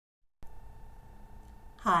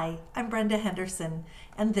Hi, I'm Brenda Henderson,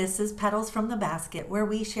 and this is Petals from the Basket, where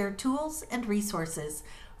we share tools and resources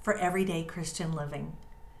for everyday Christian living.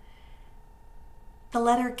 The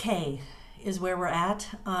letter K is where we're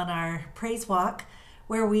at on our praise walk,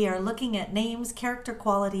 where we are looking at names, character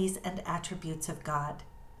qualities, and attributes of God.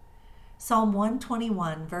 Psalm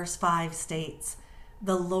 121, verse 5 states,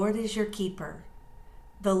 "The Lord is your keeper.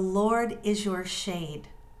 The Lord is your shade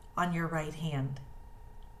on your right hand."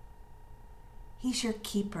 He's your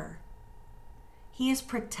keeper. He is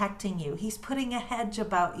protecting you. He's putting a hedge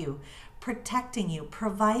about you, protecting you,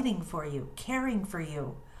 providing for you, caring for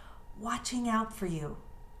you, watching out for you,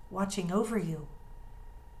 watching over you,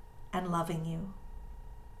 and loving you.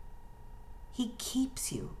 He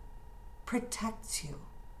keeps you, protects you.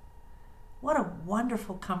 What a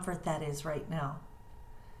wonderful comfort that is right now.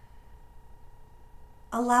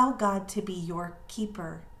 Allow God to be your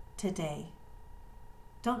keeper today.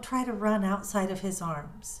 Don't try to run outside of his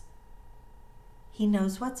arms. He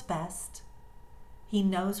knows what's best. He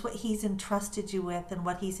knows what he's entrusted you with and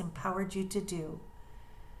what he's empowered you to do.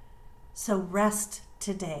 So rest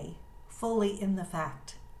today fully in the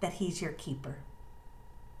fact that he's your keeper.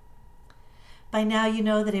 By now you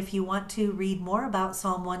know that if you want to read more about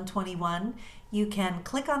Psalm 121, you can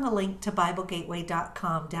click on the link to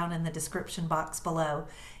BibleGateway.com down in the description box below.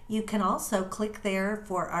 You can also click there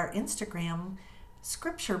for our Instagram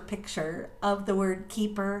scripture picture of the word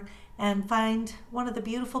keeper and find one of the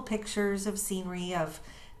beautiful pictures of scenery of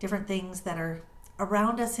different things that are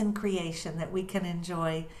around us in creation that we can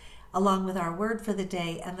enjoy, along with our word for the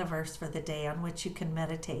day and the verse for the day on which you can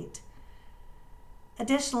meditate.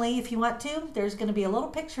 Additionally, if you want to, there's going to be a little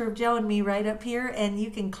picture of Joe and me right up here, and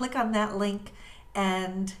you can click on that link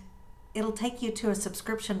and it'll take you to a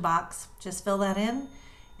subscription box. Just fill that in.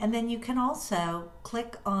 And then you can also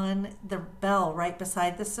click on the bell right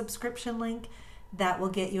beside the subscription link. That will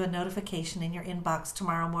get you a notification in your inbox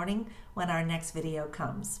tomorrow morning when our next video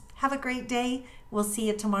comes. Have a great day. We'll see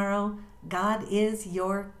you tomorrow. God is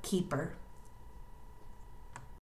your keeper.